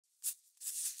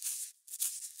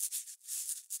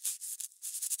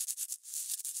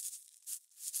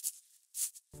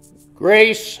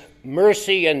Grace,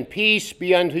 mercy, and peace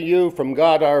be unto you from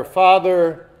God our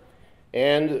Father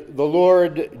and the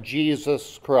Lord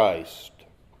Jesus Christ.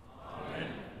 Amen.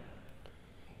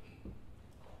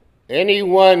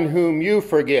 Anyone whom you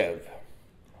forgive,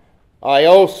 I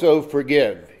also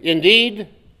forgive. Indeed,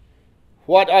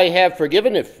 what I have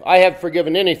forgiven, if I have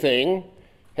forgiven anything,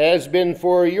 has been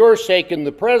for your sake in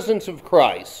the presence of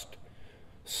Christ,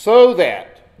 so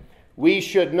that we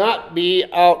should not be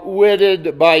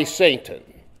outwitted by Satan.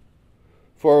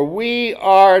 For we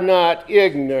are not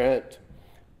ignorant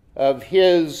of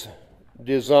his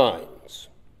designs.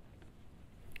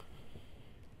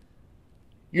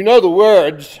 You know the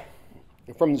words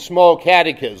from the Small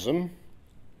Catechism.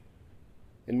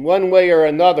 In one way or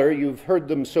another, you've heard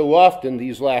them so often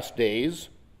these last days.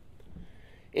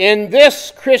 In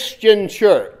this Christian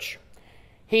church,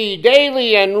 he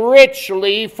daily and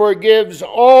richly forgives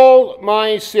all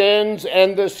my sins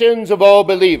and the sins of all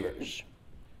believers.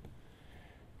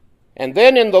 And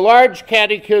then in the large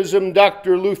catechism,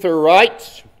 Dr. Luther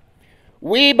writes,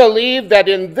 we believe that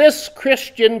in this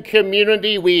Christian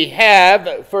community we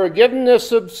have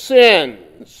forgiveness of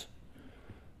sins,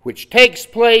 which takes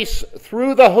place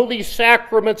through the holy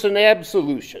sacraments and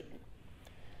absolution,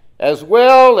 as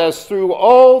well as through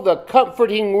all the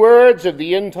comforting words of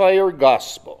the entire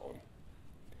gospel.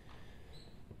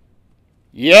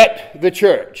 Yet the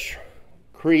church,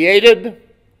 created,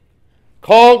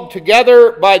 called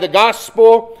together by the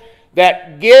gospel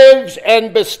that gives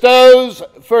and bestows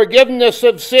forgiveness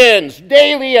of sins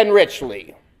daily and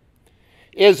richly,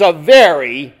 is a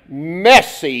very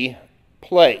messy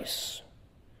place.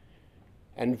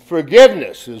 And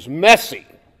forgiveness is messy,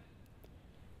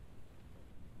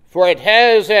 for it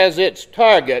has as its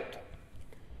target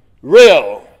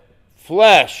real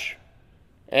flesh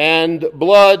and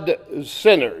blood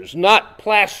sinners, not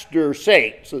plaster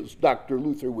saints, as Dr.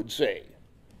 Luther would say.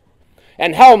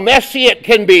 And how messy it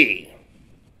can be,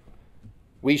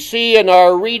 we see in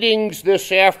our readings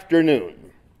this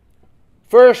afternoon.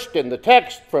 First, in the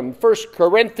text from 1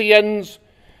 Corinthians,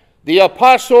 the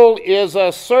apostle is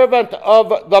a servant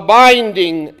of the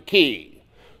binding key.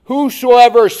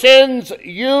 Whosoever sins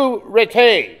you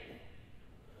retain,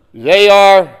 they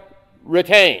are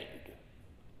retained,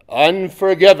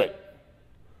 unforgiven,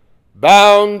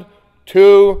 bound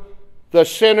to the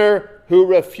sinner who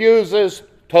refuses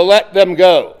to let them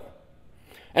go.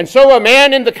 And so a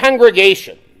man in the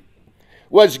congregation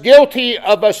was guilty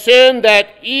of a sin that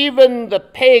even the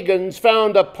pagans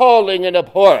found appalling and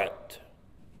abhorrent: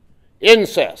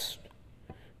 incest.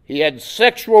 He had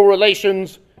sexual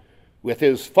relations with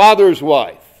his father's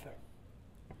wife,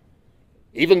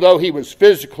 even though he was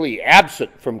physically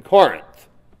absent from Corinth.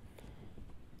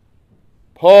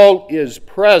 Paul is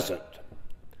present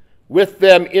with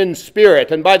them in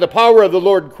spirit, and by the power of the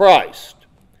Lord Christ,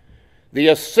 the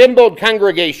assembled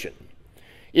congregation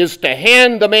is to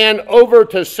hand the man over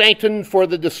to Satan for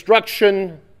the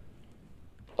destruction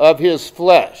of his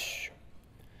flesh.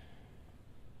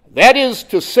 That is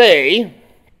to say,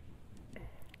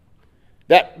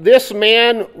 that this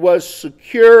man was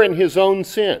secure in his own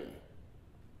sin,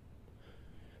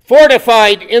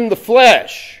 fortified in the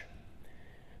flesh,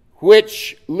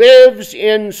 which lives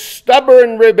in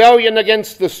stubborn rebellion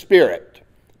against the Spirit.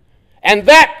 And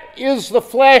that is the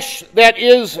flesh that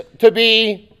is to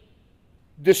be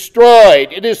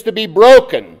destroyed. It is to be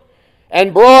broken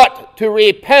and brought to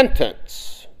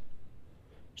repentance,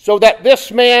 so that this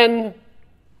man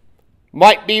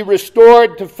might be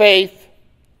restored to faith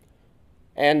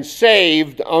and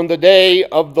saved on the day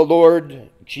of the Lord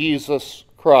Jesus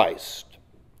Christ.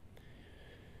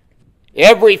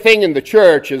 Everything in the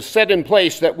church is set in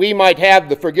place that we might have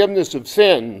the forgiveness of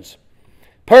sins,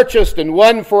 purchased and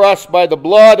won for us by the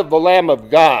blood of the Lamb of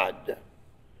God.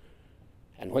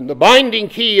 And when the binding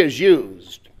key is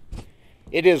used,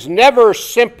 it is never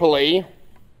simply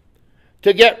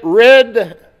to get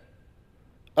rid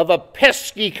of a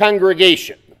pesky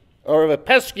congregation or of a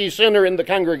pesky sinner in the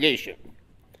congregation,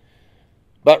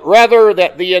 but rather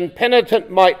that the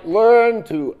impenitent might learn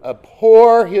to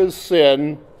abhor his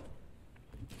sin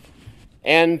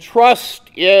and trust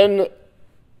in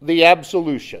the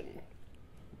absolution.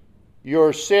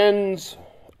 Your sins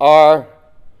are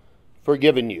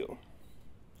forgiven you.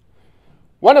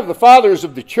 One of the fathers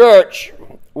of the church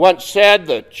once said,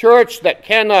 the church that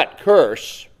cannot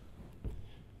curse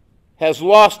has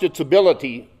lost its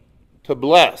ability to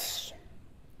bless.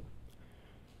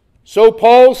 So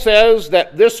Paul says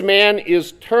that this man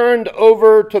is turned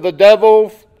over to the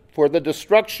devil for the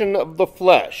destruction of the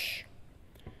flesh,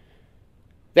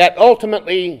 that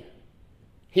ultimately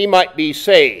he might be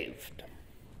saved.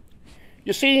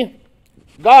 You see,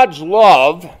 God's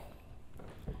love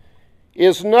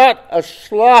is not a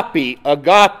sloppy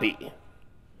agape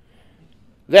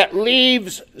that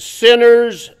leaves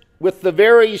sinners with the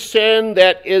very sin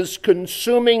that is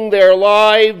consuming their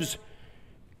lives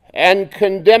and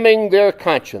condemning their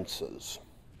consciences.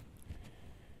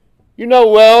 You know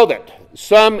well that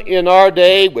some in our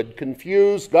day would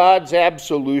confuse God's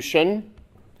absolution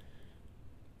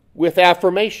with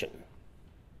affirmation,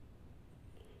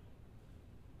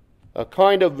 a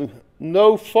kind of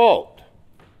no-fault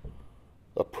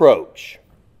approach.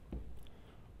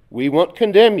 We won't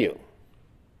condemn you.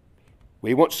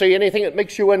 We won't say anything that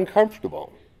makes you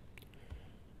uncomfortable.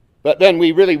 But then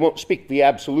we really won't speak the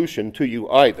absolution to you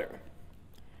either.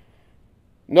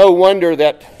 No wonder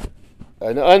that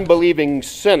an unbelieving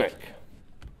cynic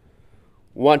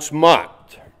once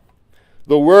mocked,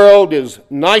 "The world is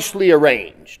nicely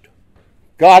arranged.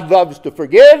 God loves to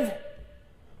forgive,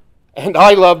 and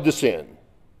I love to sin."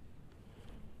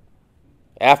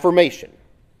 Affirmation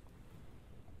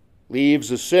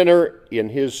leaves a sinner in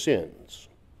his sins.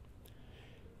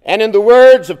 And in the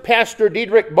words of Pastor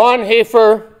Dietrich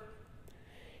Bonhoeffer,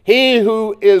 he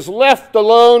who is left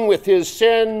alone with his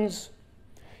sins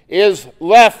is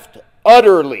left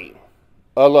utterly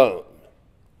alone.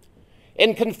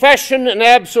 In confession and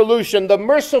absolution, the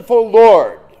merciful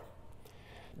Lord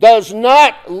does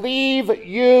not leave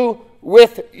you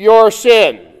with your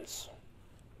sins,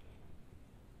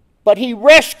 but he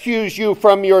rescues you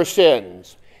from your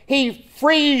sins. He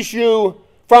frees you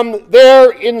from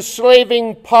their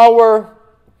enslaving power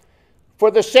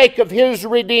for the sake of his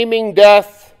redeeming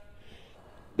death,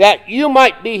 that you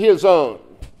might be his own,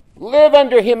 live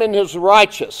under him in his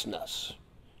righteousness,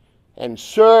 and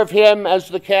serve him, as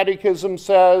the Catechism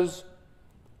says,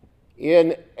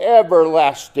 in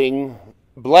everlasting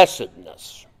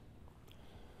blessedness.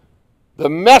 The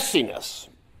messiness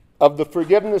of the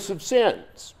forgiveness of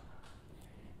sins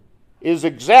is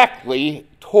exactly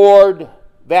toward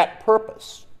that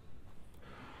purpose.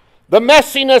 The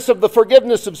messiness of the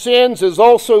forgiveness of sins is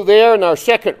also there in our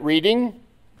second reading,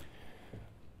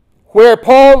 where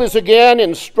Paul is again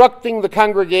instructing the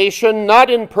congregation, not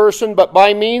in person but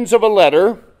by means of a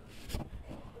letter,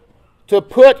 to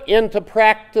put into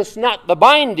practice not the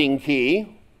binding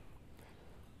key,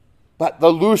 but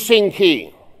the loosing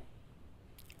key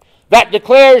that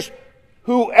declares,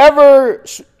 whosoever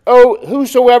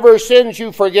sins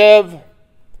you forgive,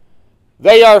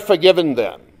 they are forgiven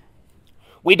them.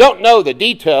 We don't know the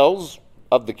details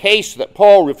of the case that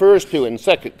Paul refers to in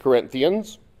 2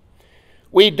 Corinthians.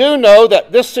 We do know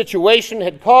that this situation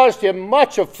had caused him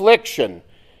much affliction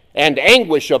and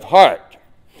anguish of heart.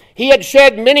 He had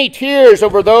shed many tears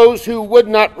over those who would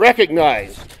not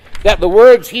recognize that the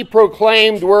words he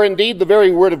proclaimed were indeed the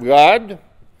very word of God.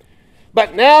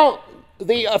 But now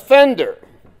the offender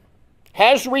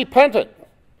has repented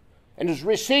and has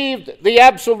received the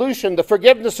absolution, the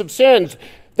forgiveness of sins.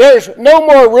 There's no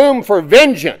more room for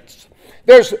vengeance.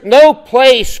 There's no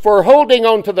place for holding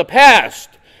on to the past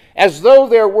as though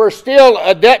there were still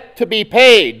a debt to be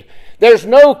paid. There's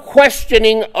no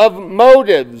questioning of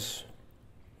motives,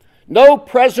 no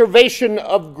preservation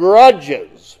of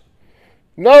grudges,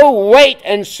 no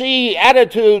wait-and-see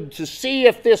attitude to see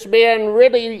if this man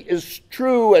really is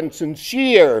true and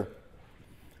sincere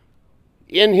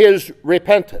in his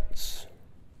repentance.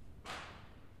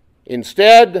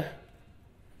 Instead,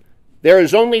 there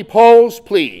is only Paul's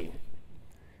plea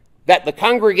that the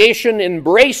congregation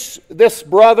embrace this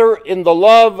brother in the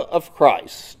love of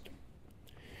Christ.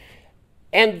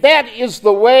 And that is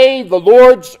the way the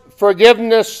Lord's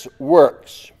forgiveness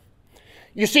works.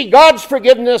 You see, God's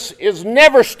forgiveness is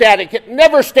never static. It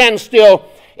never stands still.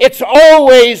 It's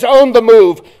always on the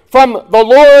move from the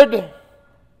Lord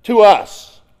to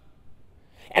us.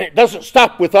 And it doesn't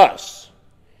stop with us.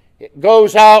 It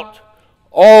goes out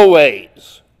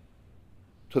always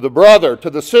to the brother, to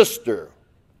the sister,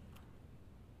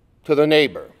 to the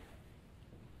neighbor.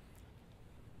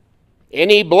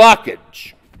 Any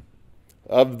blockage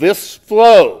of this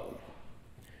flow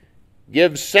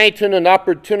gives Satan an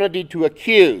opportunity to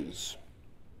accuse,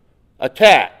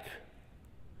 attack,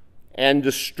 and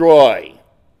destroy.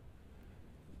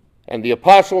 And the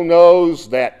apostle knows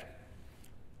that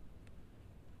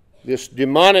this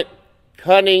demonic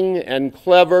cunning and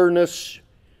cleverness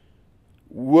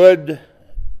would,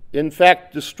 in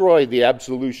fact, destroy the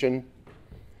absolution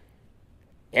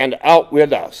and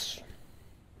outwit us.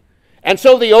 And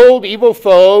so the old evil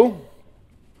foe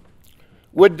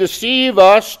would deceive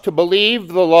us to believe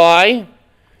the lie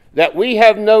that we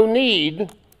have no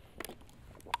need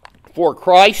for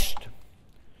Christ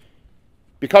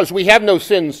because we have no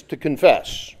sins to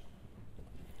confess.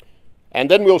 and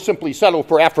then we'll simply settle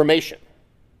for affirmation.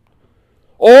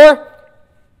 Or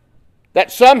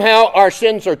that somehow our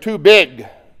sins are too big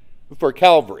for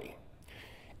Calvary.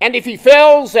 And if he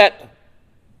fails at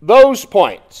those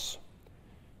points,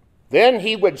 then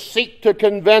he would seek to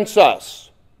convince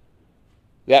us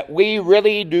that we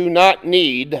really do not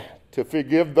need to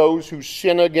forgive those who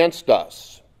sin against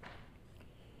us.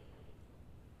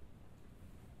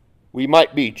 We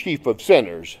might be chief of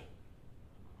sinners,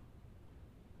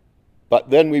 but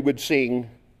then we would sing,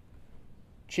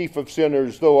 chief of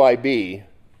sinners though I be,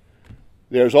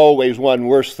 there's always one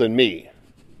worse than me.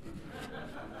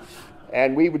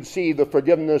 And we would see the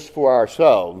forgiveness for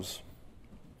ourselves,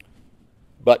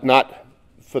 but not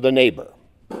for the neighbor.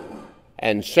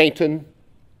 And Satan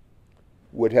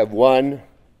would have won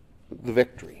the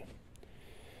victory.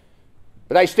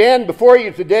 But I stand before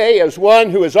you today as one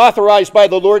who is authorized by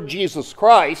the Lord Jesus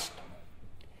Christ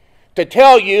to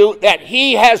tell you that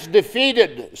he has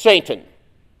defeated Satan,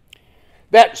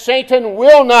 that Satan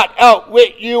will not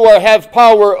outwit you or have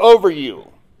power over you.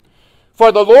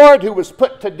 For the Lord, who was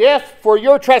put to death for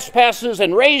your trespasses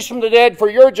and raised from the dead for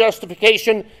your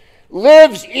justification,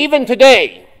 lives even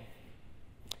today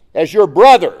as your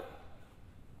brother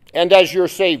and as your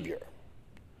Savior.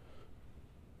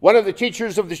 One of the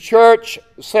teachers of the church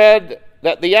said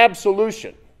that the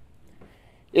absolution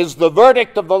is the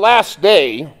verdict of the last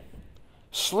day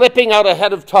slipping out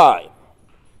ahead of time.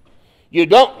 You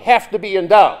don't have to be in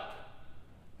doubt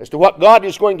as to what God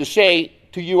is going to say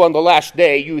to you on the last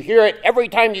day. You hear it every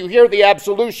time you hear the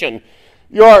absolution.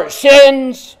 Your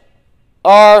sins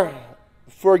are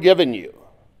forgiven you.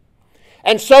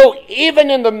 And so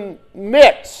even in the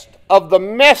midst of the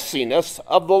messiness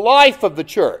of the life of the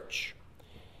church,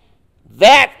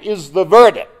 that is the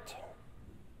verdict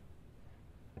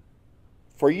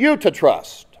for you to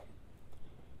trust.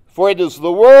 For it is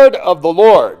the word of the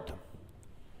Lord,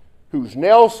 whose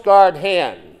nail-scarred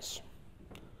hands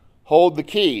hold the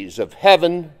keys of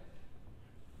heaven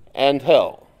and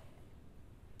hell.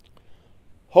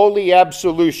 Holy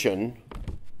absolution,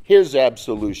 his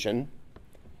absolution,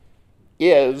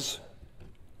 is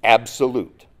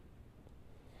absolute.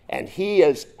 And he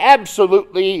is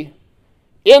absolutely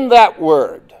in that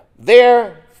word,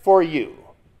 there for you,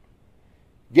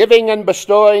 giving and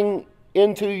bestowing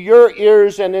into your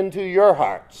ears and into your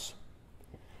hearts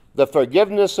the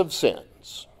forgiveness of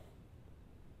sins.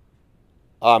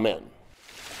 Amen.